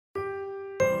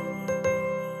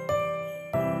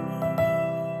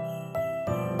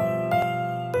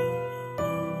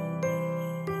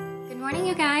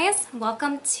guys,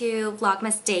 welcome to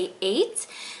Vlogmas Day 8.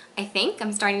 I think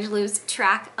I'm starting to lose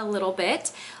track a little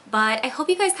bit, but I hope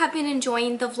you guys have been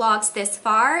enjoying the vlogs this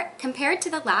far. Compared to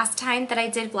the last time that I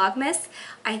did Vlogmas,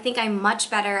 I think I'm much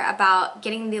better about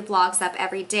getting the vlogs up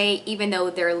every day, even though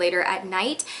they're later at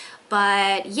night.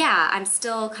 But yeah, I'm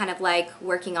still kind of like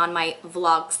working on my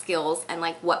vlog skills and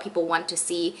like what people want to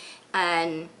see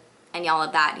and all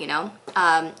of that, you know.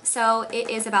 So it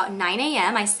is about 9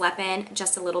 a.m. I slept in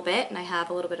just a little bit and I have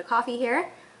a little bit of coffee here.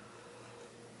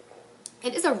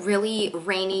 It is a really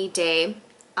rainy day.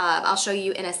 I'll show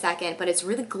you in a second, but it's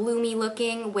really gloomy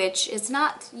looking, which is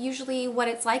not usually what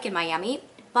it's like in Miami,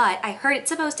 but I heard it's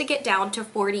supposed to get down to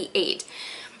 48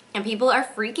 and people are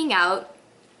freaking out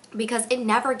because it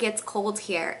never gets cold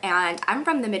here, and I'm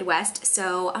from the Midwest,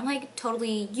 so I'm like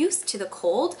totally used to the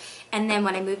cold. And then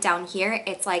when I moved down here,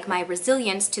 it's like my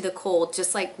resilience to the cold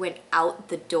just like went out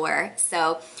the door.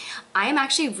 So I'm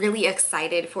actually really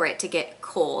excited for it to get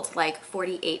cold, like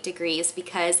 48 degrees,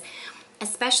 because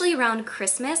especially around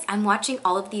Christmas, I'm watching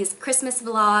all of these Christmas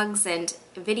vlogs and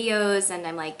videos, and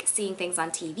I'm like seeing things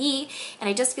on TV, and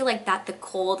I just feel like that the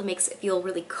cold makes it feel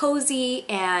really cozy,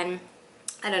 and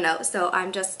I don't know, so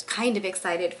I'm just kind of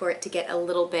excited for it to get a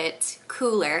little bit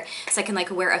cooler so I can like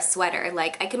wear a sweater.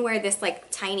 Like I can wear this like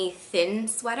tiny thin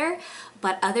sweater,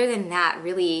 but other than that,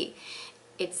 really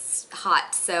it's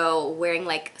hot. So wearing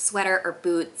like sweater or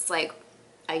boots, like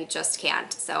I just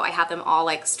can't. So I have them all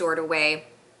like stored away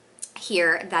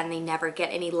here, then they never get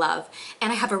any love.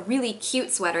 And I have a really cute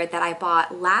sweater that I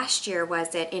bought last year,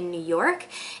 was it, in New York,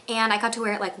 and I got to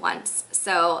wear it like once.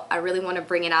 So I really want to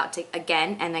bring it out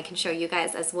again, and I can show you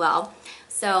guys as well.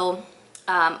 So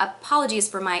apologies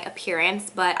for my appearance,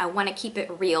 but I want to keep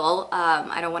it real.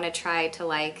 I don't want to try to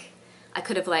like, I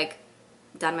could have like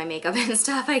done my makeup and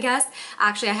stuff, I guess.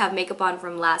 Actually, I have makeup on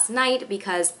from last night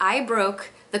because I broke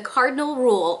the cardinal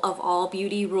rule of all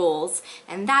beauty rules,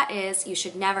 and that is you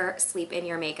should never sleep in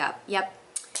your makeup. Yep,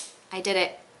 I did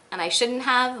it, and I shouldn't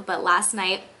have, but last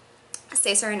night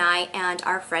Cesar and I and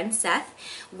our friend Seth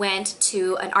went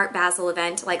to an Art Basel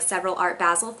event, like several Art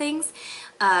Basel things.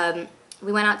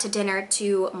 We went out to dinner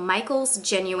to Michael's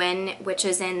Genuine, which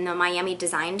is in the Miami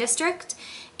Design District,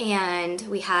 and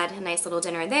we had a nice little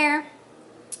dinner there.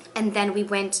 And then we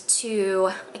went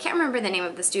to, I can't remember the name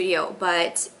of the studio,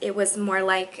 but it was more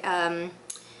like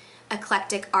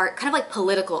eclectic art, kind of like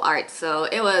political art. So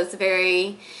it was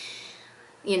very,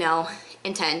 you know,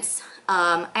 intense.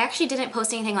 I actually didn't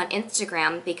post anything on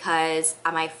Instagram because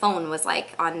my phone was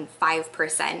like on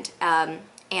 5%.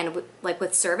 And like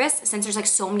with service, since there's like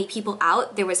so many people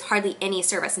out, there was hardly any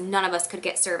service. None of us could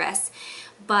get service.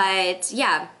 But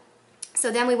yeah. So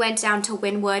then we went down to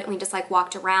Wynwood and we just like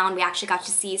walked around. We actually got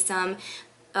to see some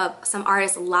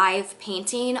artists live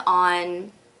painting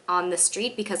on the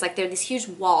street, because like there are these huge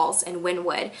walls in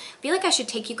Wynwood. I feel like I should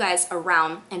take you guys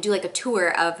around and do like a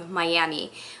tour of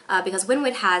Miami, because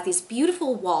Wynwood has these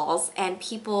beautiful walls, and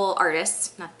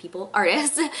artists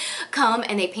come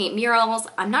and they paint murals.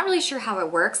 I'm not really sure how it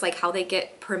works, like how they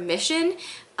get permission,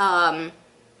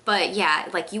 but yeah,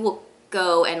 like you will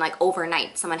go and like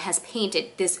overnight someone has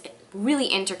painted this really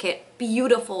intricate,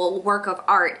 beautiful work of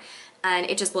art, and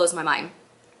it just blows my mind.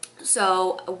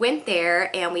 So I went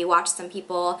there and we watched some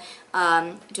people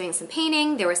doing some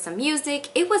painting. There was some music.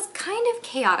 It was kind of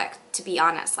chaotic, to be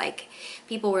honest. Like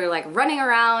people were like running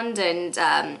around,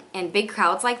 and big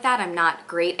crowds like that I'm not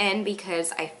great in,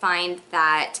 because I find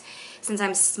that since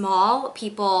I'm small,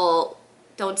 people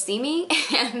don't see me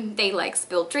and they like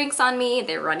spill drinks on me,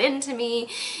 they run into me,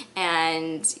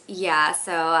 and yeah,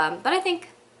 so but I think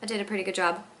I did a pretty good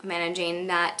job managing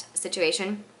that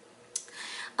situation.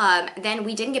 Then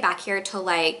we didn't get back here till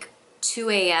like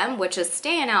 2 a.m., which is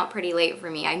staying out pretty late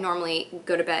for me. I normally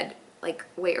go to bed like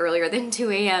way earlier than 2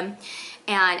 a.m.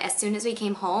 And as soon as we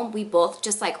came home, we both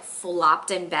just like flopped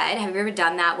in bed. Have you ever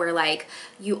done that where like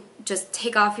you just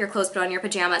take off your clothes, put on your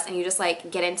pajamas, and you just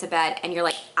like get into bed and you're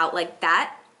like out like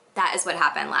that? That is what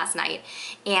happened last night.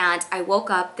 And I woke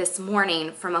up this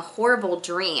morning from a horrible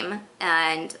dream,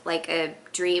 and like I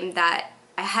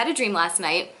had a dream last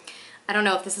night. I don't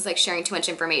know if this is like sharing too much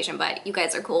information, but you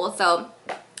guys are cool. So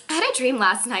I had a dream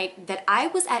last night that I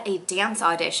was at a dance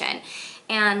audition,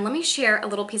 and let me share a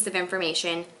little piece of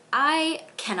information. I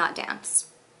cannot dance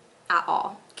at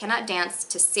all. Cannot dance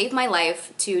to save my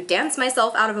life, to dance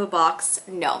myself out of a box.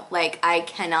 No, like I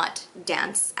cannot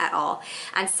dance at all.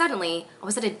 And suddenly I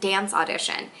was at a dance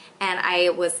audition and I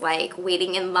was like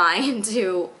waiting in line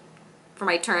for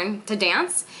my turn to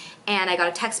dance. And I got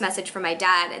a text message from my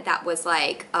dad that was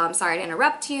like, sorry to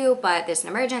interrupt you, but there's an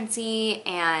emergency.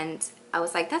 And I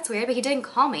was like, that's weird, but he didn't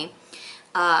call me.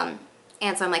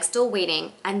 And so I'm like still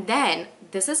waiting. And then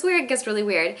this is where it gets really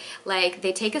weird. Like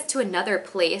they take us to another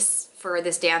place for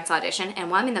this dance audition. And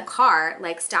while I'm in the car,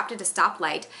 like stopped at a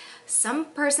stoplight, some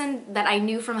person that I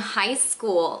knew from high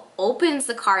school opens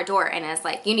the car door and is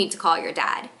like, you need to call your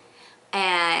dad.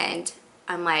 And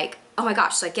I'm like, oh my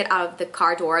gosh. So I get out of the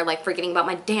car door, like forgetting about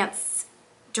my dance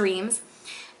dreams.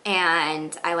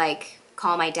 And I like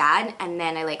call my dad, and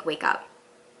then I like wake up.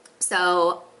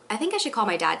 So I think I should call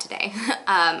my dad today.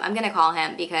 I'm gonna call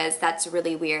him because that's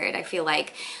really weird. I feel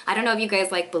like, I don't know if you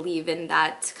guys like believe in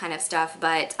that kind of stuff,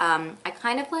 but I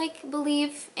kind of like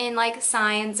believe in like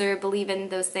signs or believe in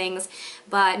those things,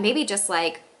 but maybe just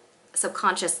like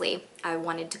subconsciously I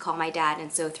wanted to call my dad,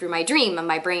 and so through my dream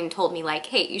my brain told me like,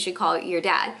 hey, you should call your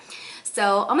dad.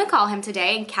 So I'm gonna call him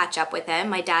today and catch up with him.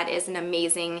 My dad is an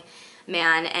amazing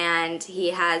man, and he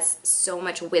has so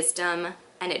much wisdom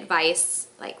and advice,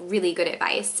 like really good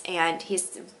advice, and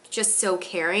he's just so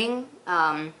caring.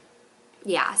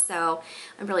 Yeah, so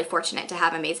I'm really fortunate to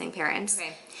have amazing parents.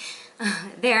 Okay.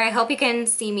 There, I hope you can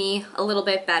see me a little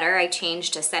bit better. I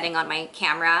changed a setting on my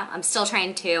camera. I'm still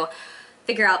trying to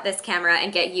figure out this camera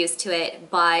and get used to it,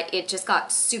 but it just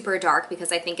got super dark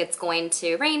because I think it's going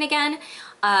to rain again.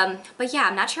 But yeah,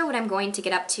 I'm not sure what I'm going to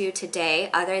get up to today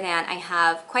other than I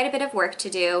have quite a bit of work to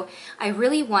do. I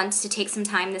really want to take some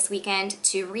time this weekend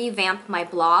to revamp my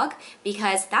blog,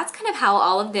 because that's kind of how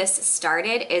all of this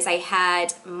started. Is I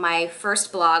had my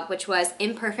first blog, which was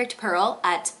Imperfect Pearl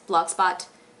at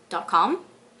blogspot.com.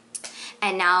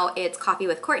 And now it's Coffee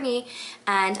with Courtney,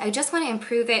 and I just want to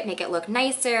improve it, make it look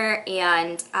nicer,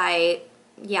 and I,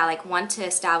 yeah, like want to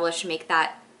establish, make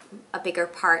that a bigger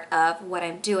part of what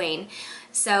I'm doing.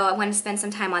 So I want to spend some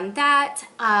time on that.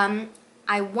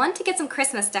 I want to get some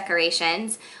Christmas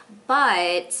decorations,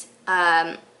 but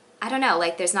I don't know,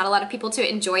 like there's not a lot of people to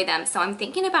enjoy them. So I'm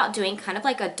thinking about doing kind of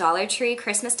like a Dollar Tree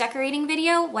Christmas decorating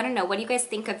video. I don't know, what do you guys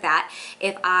think of that?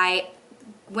 If I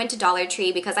went to Dollar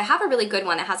Tree, because I have a really good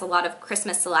one that has a lot of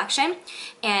Christmas selection,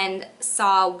 and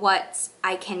saw what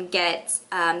I can get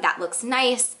that looks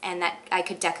nice and that I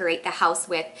could decorate the house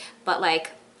with, but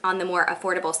like on the more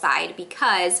affordable side,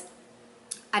 because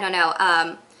I don't know,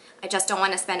 I just don't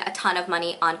want to spend a ton of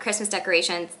money on Christmas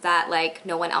decorations that like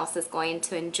no one else is going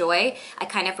to enjoy. I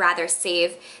kind of rather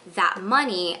save that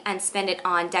money and spend it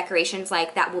on decorations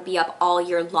like that will be up all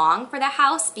year long for the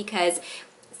house, because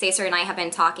Stacey and I have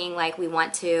been talking like we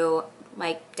want to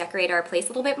like decorate our place a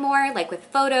little bit more, like with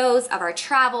photos of our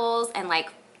travels, and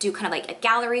like do kind of like a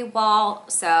gallery wall.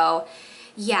 So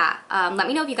yeah, let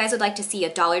me know if you guys would like to see a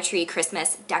Dollar Tree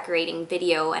Christmas decorating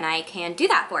video, and I can do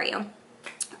that for you.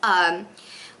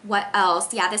 What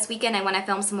else? Yeah, this weekend I want to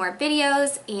film some more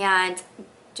videos and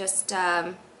just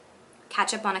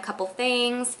catch up on a couple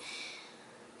things.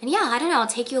 And yeah, I don't know, I'll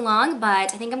take you along,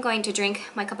 but I think I'm going to drink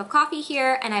my cup of coffee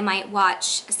here, and I might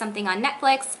watch something on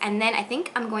Netflix, and then I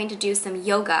think I'm going to do some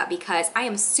yoga because I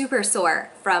am super sore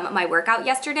from my workout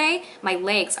yesterday. My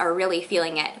legs are really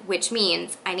feeling it, which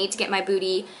means I need to get my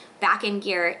booty back in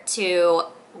gear to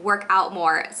work out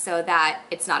more so that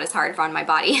it's not as hard on my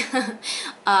body.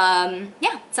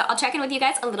 Yeah, so I'll check in with you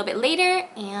guys a little bit later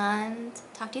and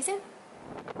talk to you soon.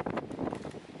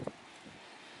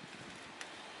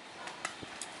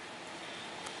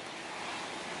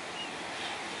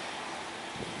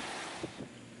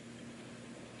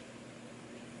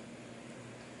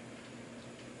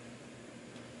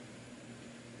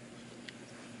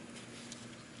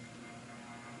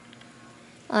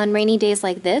 On rainy days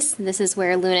like this is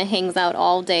where Luna hangs out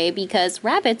all day, because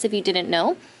rabbits, if you didn't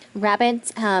know,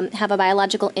 rabbits have a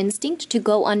biological instinct to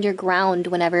go underground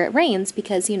whenever it rains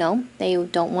because, you know, they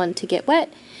don't want to get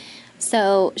wet.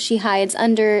 So she hides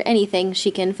under anything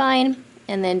she can find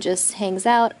and then just hangs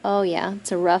out. Oh yeah,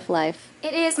 it's a rough life.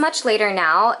 It is much later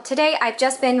now. Today I've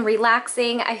just been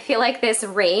relaxing. I feel like this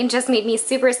rain just made me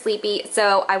super sleepy,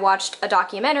 so I watched a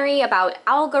documentary about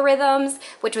algorithms,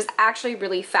 which was actually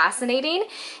really fascinating,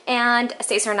 and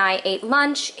Stacey and I ate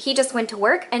lunch. He just went to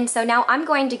work, and so now I'm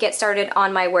going to get started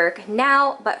on my work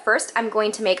now, but first I'm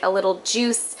going to make a little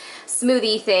juice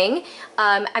smoothie thing.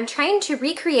 I'm trying to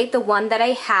recreate the one that I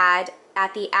had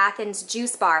at the Athens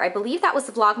juice bar. I believe that was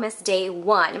Vlogmas Day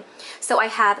 1. So I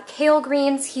have kale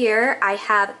greens here, I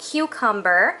have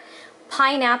cucumber,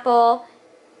 pineapple,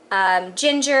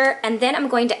 ginger, and then I'm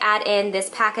going to add in this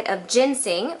packet of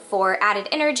ginseng for added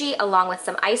energy, along with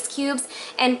some ice cubes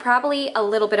and probably a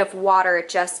little bit of water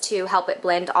just to help it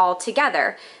blend all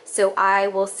together. So I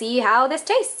will see how this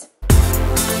tastes.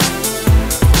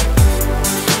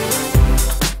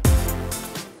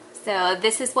 So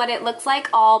this is what it looks like,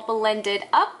 all blended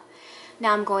up.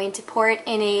 Now I'm going to pour it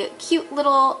in a cute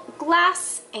little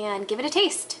glass and give it a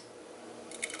taste.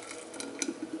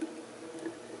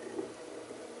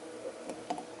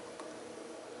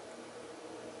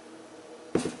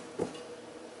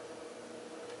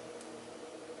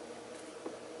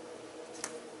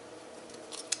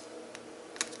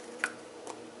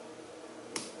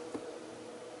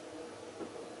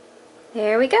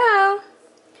 There we go.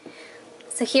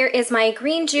 So here is my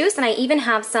green juice, and I even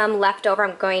have some left over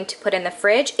I'm going to put in the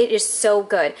fridge. It is so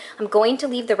good. I'm going to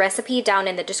leave the recipe down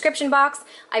in the description box.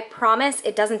 I promise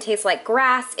it doesn't taste like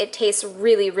grass. It tastes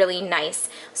really, really nice.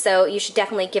 So you should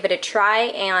definitely give it a try.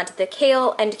 And the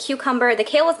kale and cucumber, the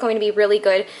kale is going to be really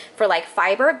good for like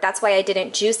fiber. That's why I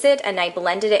didn't juice it and I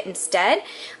blended it instead.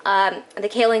 The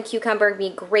kale and cucumber would be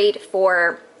great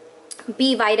for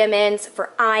B vitamins, for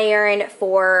iron,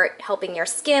 for helping your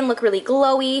skin look really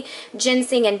glowy.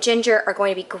 Ginseng and ginger are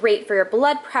going to be great for your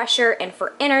blood pressure and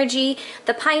for energy.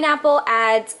 The pineapple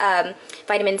adds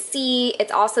vitamin C.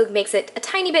 It also makes it a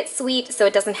tiny bit sweet, so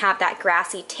it doesn't have that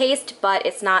grassy taste, but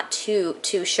it's not too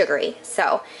sugary.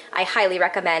 So I highly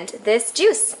recommend this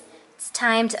juice. It's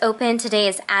time to open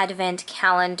today's advent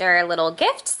calendar little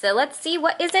gift, so let's see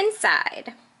what is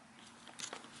inside.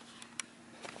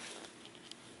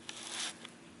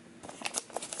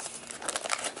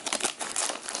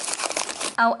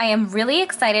 Oh, I am really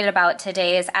excited about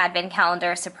today's advent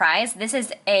calendar surprise. This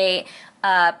is a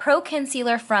pro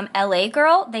concealer from LA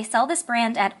Girl. They sell this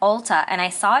brand at Ulta, and I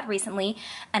saw it recently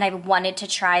and I wanted to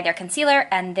try their concealer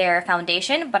and their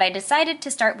foundation, but I decided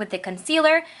to start with the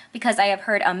concealer because I have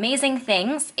heard amazing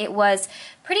things. It was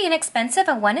pretty inexpensive.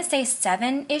 I want to say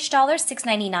 $7-ish,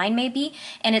 $6.99 maybe,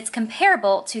 and it's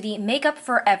comparable to the Makeup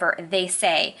Forever, they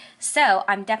say. So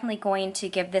I'm definitely going to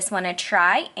give this one a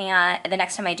try and the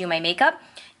next time I do my makeup,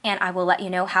 and I will let you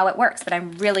know how it works, but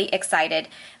I'm really excited.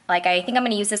 Like, I think I'm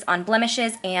going to use this on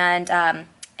blemishes and an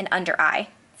under eye.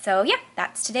 So yeah,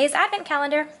 that's today's advent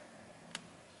calendar.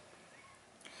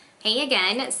 Hey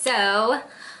again. So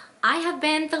I have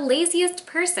been the laziest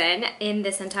person in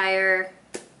this entire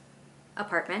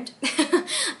apartment.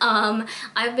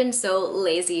 I've been so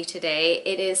lazy today.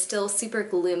 It is still super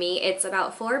gloomy. It's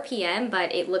about 4 p.m.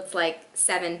 but it looks like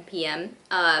 7 p.m.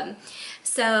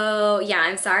 So yeah,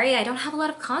 I'm sorry I don't have a lot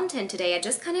of content today. I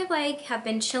just kind of like have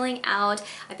been chilling out.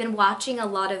 I've been watching a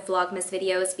lot of Vlogmas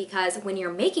videos because when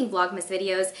you're making Vlogmas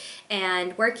videos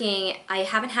and working, I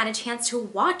haven't had a chance to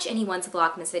watch anyone's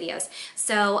Vlogmas videos.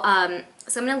 So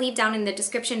so I'm going to leave down in the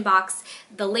description box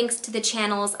the links to the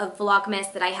channels of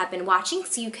Vlogmas that I have been watching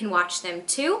so you can watch them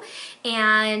too.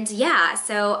 And yeah,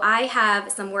 so I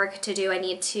have some work to do. I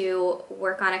need to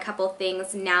work on a couple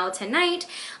things now tonight.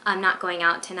 I'm not going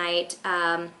out tonight.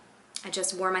 I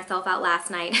just wore myself out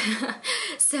last night.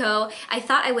 So I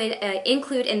thought I would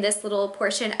include in this little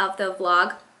portion of the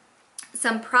vlog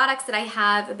some products that I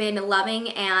have been loving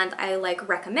and I like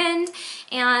recommend,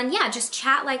 and yeah, just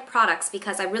chat like products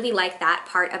because I really like that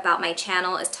part about my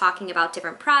channel, is talking about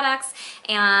different products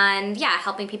and yeah,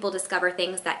 helping people discover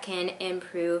things that can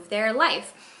improve their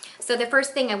life. So the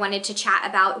first thing I wanted to chat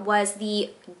about was the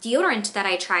deodorant that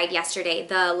I tried yesterday,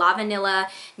 the La Vanilla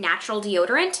natural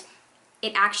deodorant.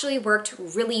 It actually worked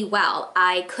really well.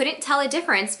 I couldn't tell a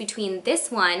difference between this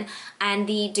one and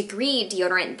the Degree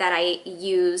deodorant that I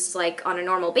use like on a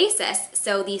normal basis.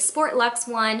 So the Sport Luxe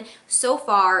one, so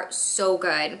far, so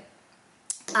good.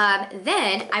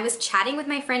 Then I was chatting with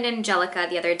my friend Angelica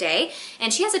the other day,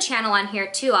 and she has a channel on here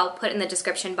too. I'll put in the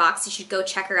description box. You should go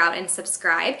check her out and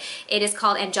subscribe. It is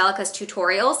called Angelica's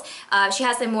Tutorials. She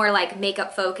has a more like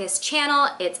makeup focused channel.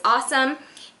 It's awesome.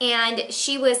 And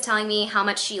she was telling me how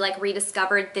much she like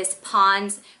rediscovered this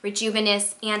Pond's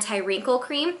Rejuvenous Anti-Wrinkle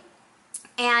Cream.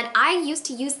 And I used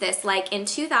to use this like in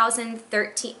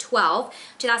 2012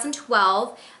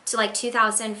 to like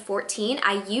 2014.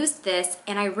 I used this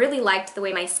and I really liked the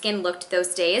way my skin looked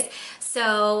those days.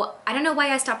 So I don't know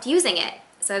why I stopped using it.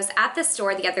 So I was at the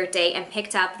store the other day and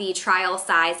picked up the trial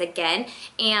size again,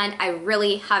 and I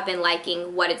really have been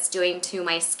liking what it's doing to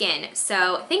my skin.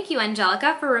 So thank you,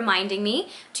 Angelica, for reminding me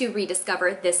to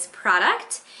rediscover this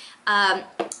product.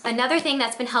 Another thing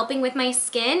that's been helping with my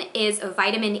skin is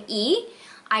vitamin E.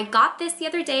 I got this the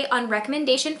other day on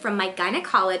recommendation from my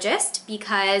gynecologist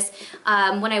because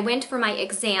when I went for my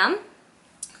exam,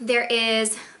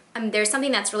 there's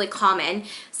something that's really common.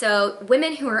 So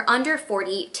women who are under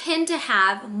 40 tend to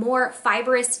have more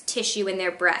fibrous tissue in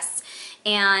their breasts.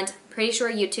 And pretty sure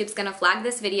YouTube's gonna flag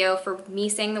this video for me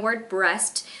saying the word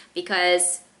breast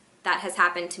because that has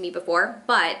happened to me before,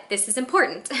 but this is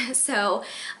important. So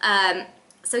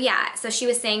yeah, so she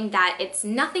was saying that it's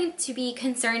nothing to be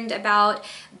concerned about,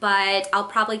 but I'll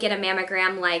probably get a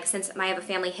mammogram, like since I have a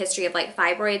family history of like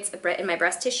fibroids in my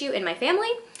breast tissue in my family,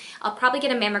 I'll probably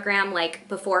get a mammogram like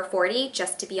before 40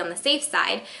 just to be on the safe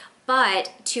side.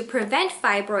 But to prevent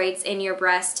fibroids in your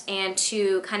breast and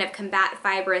to kind of combat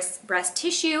fibrous breast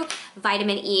tissue,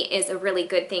 vitamin E is a really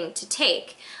good thing to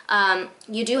take.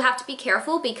 You do have to be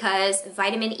careful because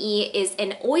vitamin E is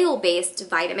an oil-based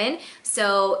vitamin,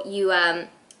 so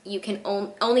you can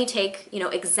only take, you know,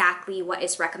 exactly what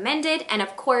is recommended. And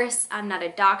of course, I'm not a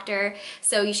doctor,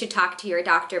 so you should talk to your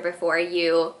doctor before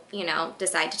you know,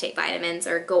 decide to take vitamins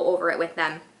or go over it with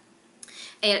them.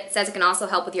 It says it can also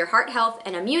help with your heart health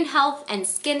and immune health and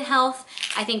skin health.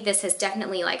 I think this has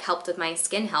definitely like helped with my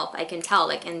skin health. I can tell,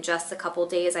 like in just a couple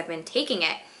days I've been taking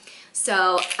it.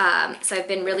 So, so I've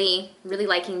been really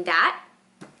liking that.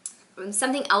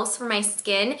 Something else for my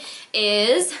skin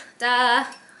is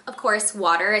of course,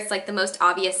 water. It's like the most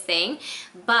obvious thing,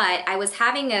 but I was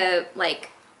having a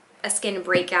skin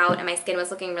breakout and my skin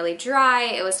was looking really dry.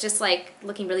 It was just like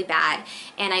looking really bad.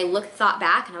 And I thought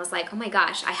back and I was like, oh my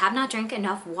gosh, I have not drank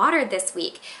enough water this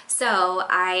week. So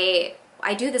I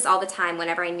do this all the time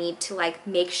whenever I need to like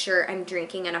make sure I'm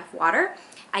drinking enough water.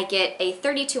 I get a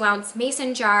 32-ounce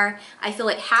mason jar, I fill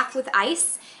it half with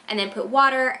ice and then put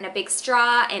water and a big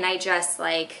straw, and I just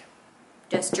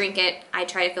drink it. I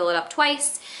try to fill it up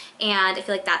twice, and I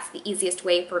feel like that's the easiest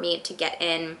way for me to get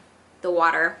in the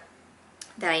water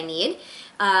that I need.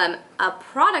 A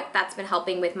product that's been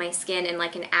helping with my skin and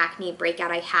like an acne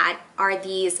breakout I had are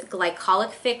these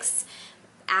glycolic fix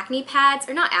acne pads,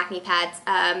 or not acne pads,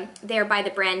 they're by the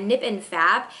brand Nip and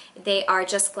Fab. They are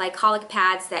just glycolic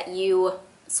pads that you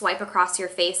swipe across your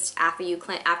face after you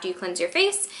cleanse your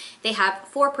face. They have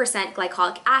 4%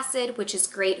 glycolic acid, which is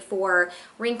great for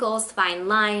wrinkles, fine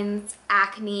lines,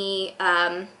 acne.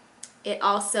 It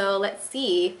also, let's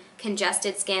see,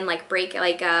 congested skin, like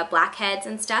blackheads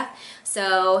and stuff.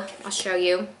 So I'll show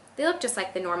you. They look just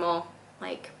like the normal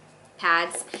like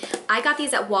pads. I got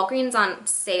these at Walgreens on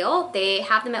sale. They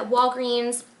have them at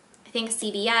Walgreens, I think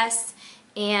CVS,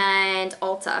 and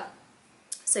Ulta.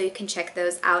 So you can check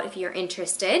those out if you're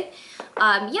interested.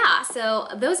 Yeah, so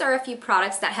those are a few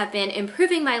products that have been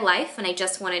improving my life, and I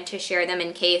just wanted to share them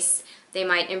in case they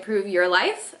might improve your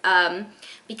life,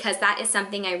 because that is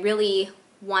something I really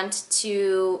want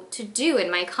to do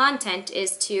in my content,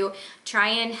 is to try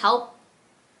and help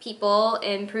people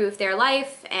improve their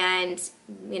life, and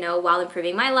you know, while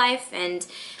improving my life. And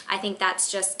I think that's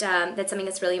just that's something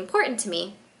that's really important to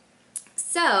me.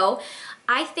 So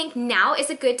I think now is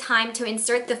a good time to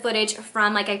insert the footage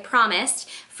from, like I promised,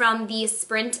 from the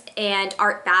Sprint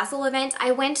Art Basel event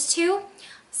I went to.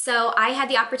 So I had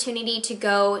the opportunity to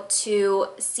go to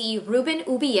see Ruben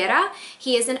Ubiera.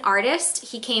 He is an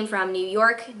artist. He came from New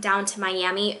York down to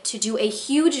Miami to do a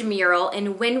huge mural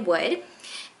in Wynwood.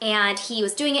 And he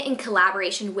was doing it in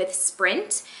collaboration with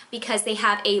Sprint, because they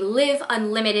have a Live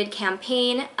Unlimited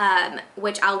campaign,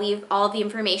 which I'll leave all the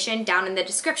information down in the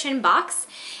description box.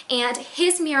 And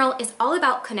his mural is all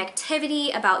about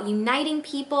connectivity, about uniting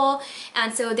people,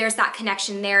 and so there's that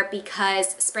connection there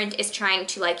because Sprint is trying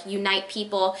to like unite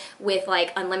people with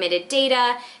like unlimited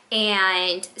data.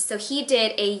 And so he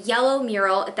did a yellow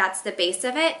mural, that's the base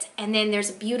of it, and then there's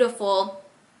a beautiful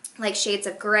like shades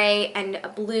of gray and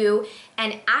blue.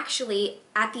 And actually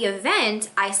at the event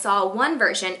I saw one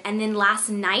version, and then last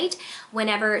night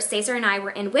whenever Cesar and I were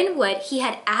in Wynwood, he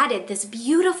had added this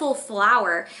beautiful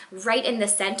flower right in the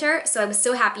center. So I was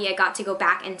so happy I got to go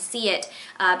back and see it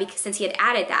because since he had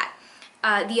added that.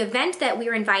 The event that we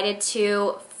were invited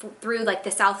to through like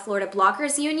the South Florida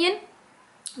Bloggers Union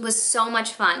was so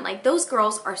much fun. Like, those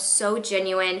girls are so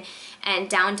genuine and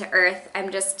down to earth.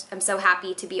 I'm so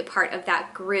happy to be a part of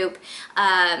that group.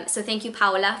 So thank you,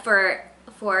 Paola,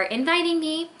 for inviting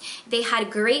me. They had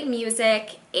great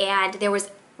music and there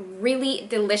was really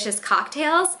delicious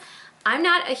cocktails. I'm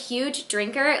not a huge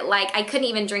drinker, like I couldn't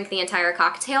even drink the entire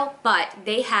cocktail, but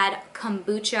they had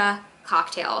kombucha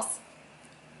cocktails.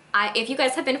 If you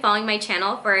guys have been following my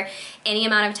channel for any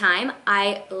amount of time,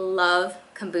 I love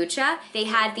kombucha. They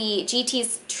had the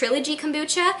GT's Trilogy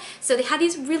kombucha. So they had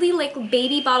these really like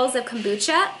baby bottles of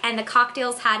kombucha, and the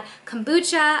cocktails had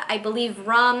kombucha, I believe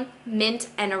rum, mint,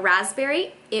 and a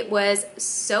raspberry. It was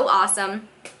so awesome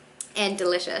and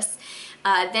delicious.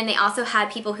 Then they also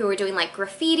had people who were doing like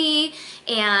graffiti,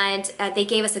 and they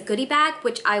gave us a goodie bag,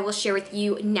 which I will share with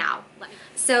you now.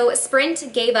 So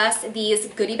Sprint gave us these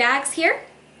goodie bags here.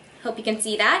 Hope you can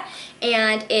see that.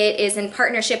 And it is in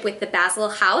partnership with the Basel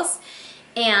House.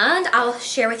 And I'll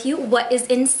share with you what is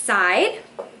inside.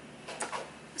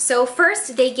 So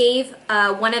first they gave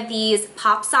one of these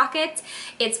pop sockets.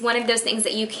 It's one of those things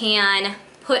that you can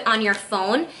put on your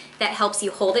phone that helps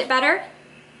you hold it better.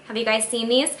 Have you guys seen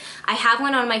these? I have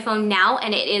one on my phone now,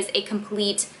 and it is a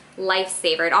complete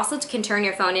lifesaver. It also can turn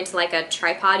your phone into like a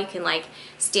tripod. You can like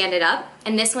stand it up.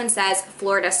 And this one says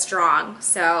Florida Strong,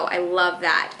 so I love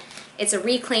that. It's a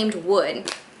reclaimed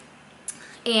wood,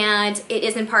 and it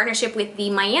is in partnership with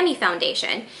the Miami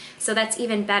Foundation, so that's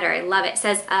even better. I love it. It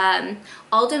says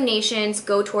all donations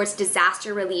go towards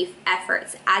disaster relief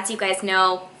efforts. As you guys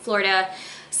know, Florida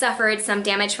suffered some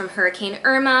damage from Hurricane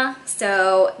Irma,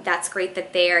 so that's great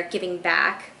that they are giving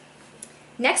back.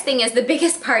 Next thing is the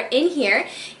biggest part in here.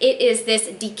 It is this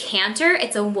decanter.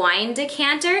 It's a wine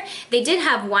decanter. They did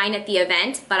have wine at the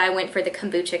event, but I went for the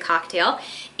kombucha cocktail.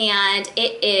 And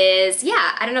it is,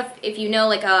 yeah, I don't know if you know,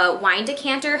 like a wine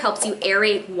decanter helps you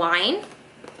aerate wine.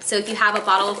 So if you have a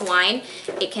bottle of wine,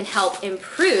 it can help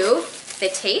improve the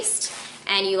taste.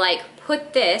 And you like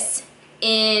put this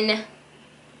in,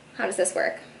 how does this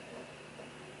work?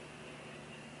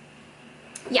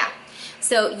 Yeah.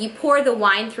 So you pour the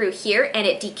wine through here and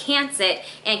it decants it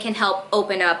and can help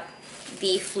open up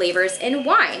the flavors in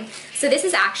wine. So this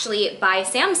is actually by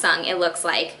Samsung, it looks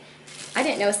like. I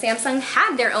didn't know Samsung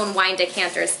had their own wine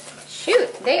decanters.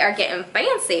 Shoot, they are getting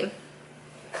fancy.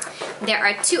 There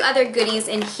are two other goodies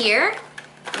in here.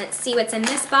 Let's see what's in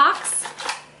this box.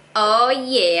 Oh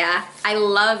yeah, I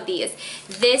love these.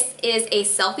 This is a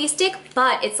selfie stick,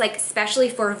 but it's like especially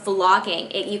for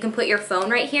vlogging. You can put your phone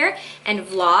right here and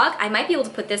vlog. I might be able to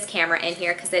put this camera in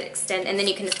here because it extends, and then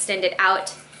you can extend it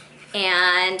out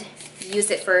and use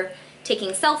it for taking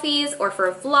selfies or for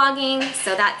vlogging.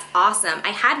 So that's awesome.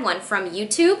 I had one from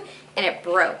YouTube and it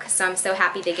broke, so I'm so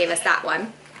happy they gave us that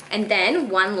one. And then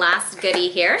one last goodie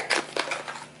here.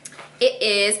 It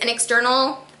is an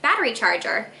external battery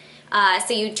charger.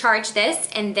 So you charge this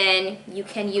and then you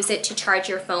can use it to charge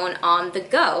your phone on the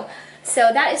go.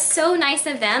 So that is so nice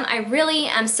of them. I really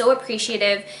am so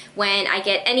appreciative when I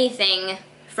get anything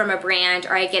from a brand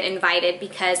or I get invited,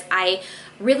 because I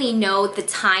really know the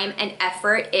time and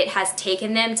effort it has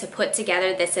taken them to put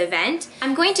together this event.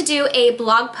 I'm going to do a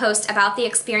blog post about the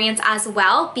experience as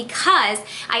well, because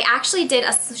I actually did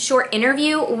a short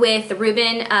interview with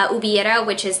Ruben Ubiera,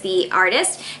 which is the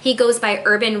artist. He goes by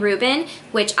Urban Ruben,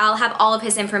 which I'll have all of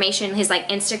his information, his like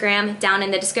Instagram, down in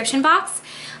the description box.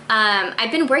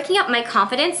 I've been working up my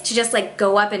confidence to just like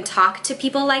go up and talk to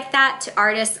people like that, to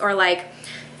artists or like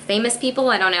famous people,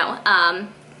 I don't know.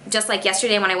 Just like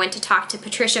yesterday when I went to talk to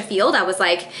Patricia Field, I was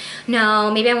like, no,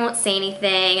 maybe I won't say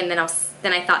anything. And then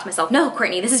I thought to myself, no,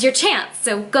 Courtney, this is your chance,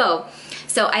 so go.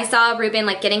 So I saw Ruben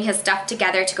like getting his stuff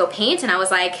together to go paint, and I was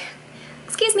like,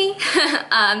 excuse me.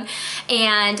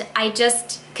 And I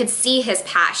just could see his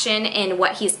passion in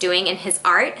what he's doing in his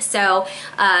art. So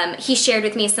he shared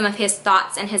with me some of his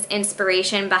thoughts and his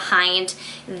inspiration behind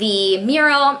the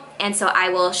mural, and so I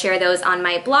will share those on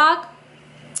my blog.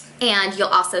 And you'll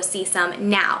also see some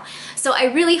now. So I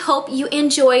really hope you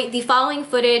enjoy the following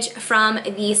footage from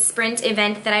the Sprint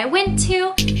event that I went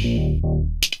to.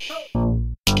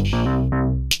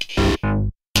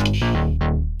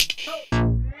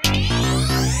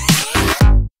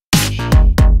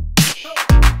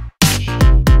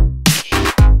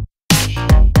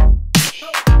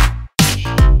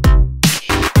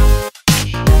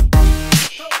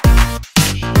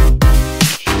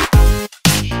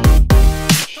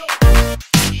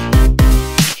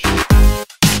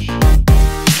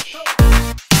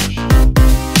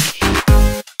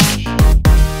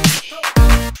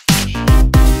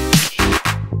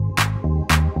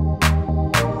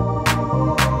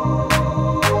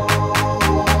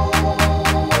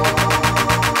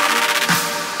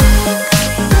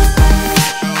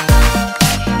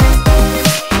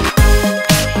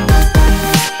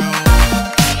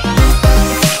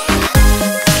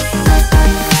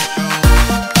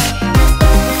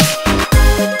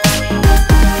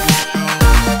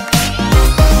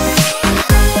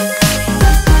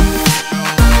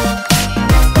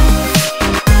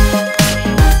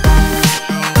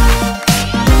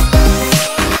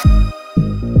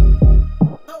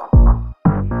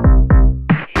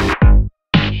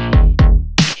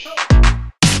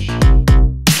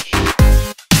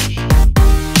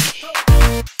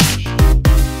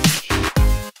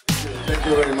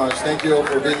 Thank you all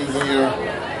for being here.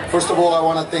 First of all, I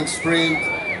want to thank Sprint.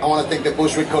 I want to thank the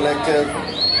Bushwick Collective.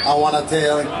 I want to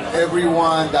thank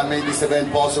everyone that made this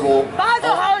event possible.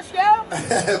 Basel House,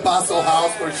 yo! Basel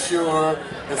House for sure.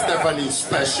 And Stephanie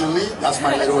especially. That's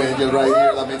my little angel right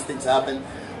here that makes things happen.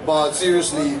 But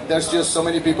seriously, there's just so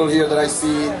many people here that I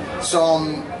see.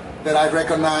 Some that I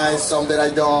recognize, some that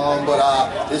I don't, but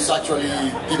it's actually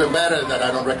even better that I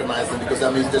don't recognize them, because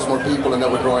that means there's more people and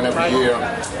that we're growing every year.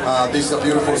 This is a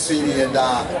beautiful city, and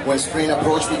when Sprint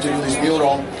approached me to do this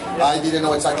mural, I didn't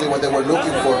know exactly what they were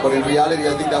looking for, but in reality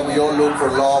I think that we all look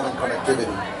for love and connectivity.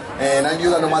 And I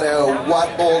knew that no matter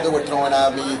what ball they were throwing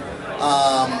at me,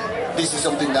 this is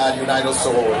something that unites us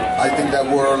all. I think that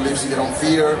world lives either on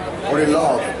fear or in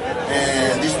love.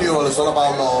 And this mural is all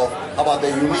about love, about the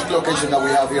unique location that we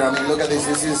have here. I mean, look at this.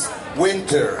 This is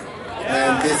winter,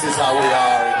 and this is how we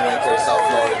are in winter, South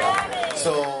Florida.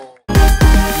 So.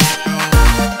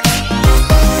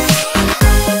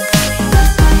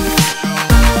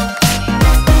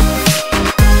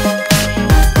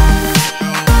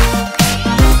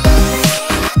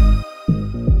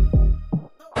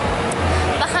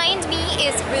 Behind me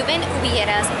is Ruben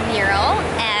Ubiera's mural,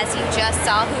 as you just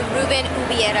saw who Ruben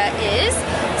Ubiera is.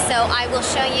 So I will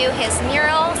show you his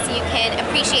mural so you can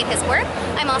appreciate his work.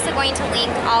 I'm also going to link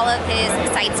all of his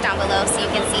sites down below so you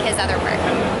can see his other work.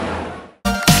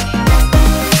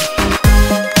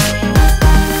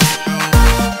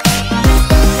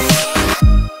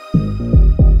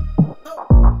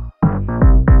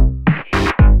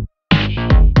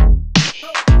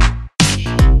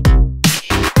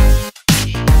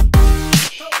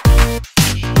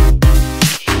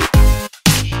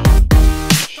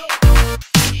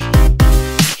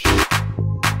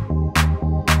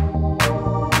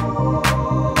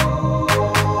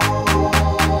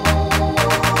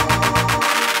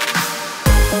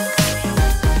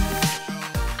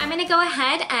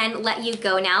 And let you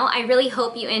go now. I really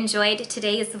hope you enjoyed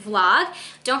today's vlog.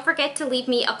 Don't forget to leave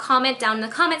me a comment down in the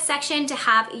comment section to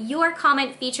have your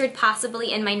comment featured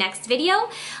possibly in my next video.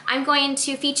 I'm going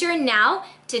to feature now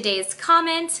today's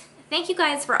comment. Thank you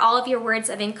guys for all of your words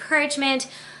of encouragement.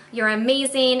 You're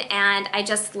amazing, and I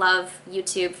just love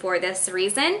YouTube for this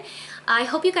reason. I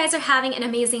hope you guys are having an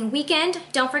amazing weekend.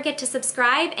 Don't forget to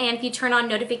subscribe, and if you turn on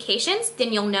notifications,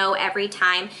 then you'll know every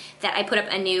time that I put up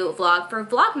a new vlog for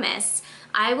Vlogmas.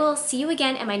 I will see you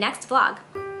again in my next vlog.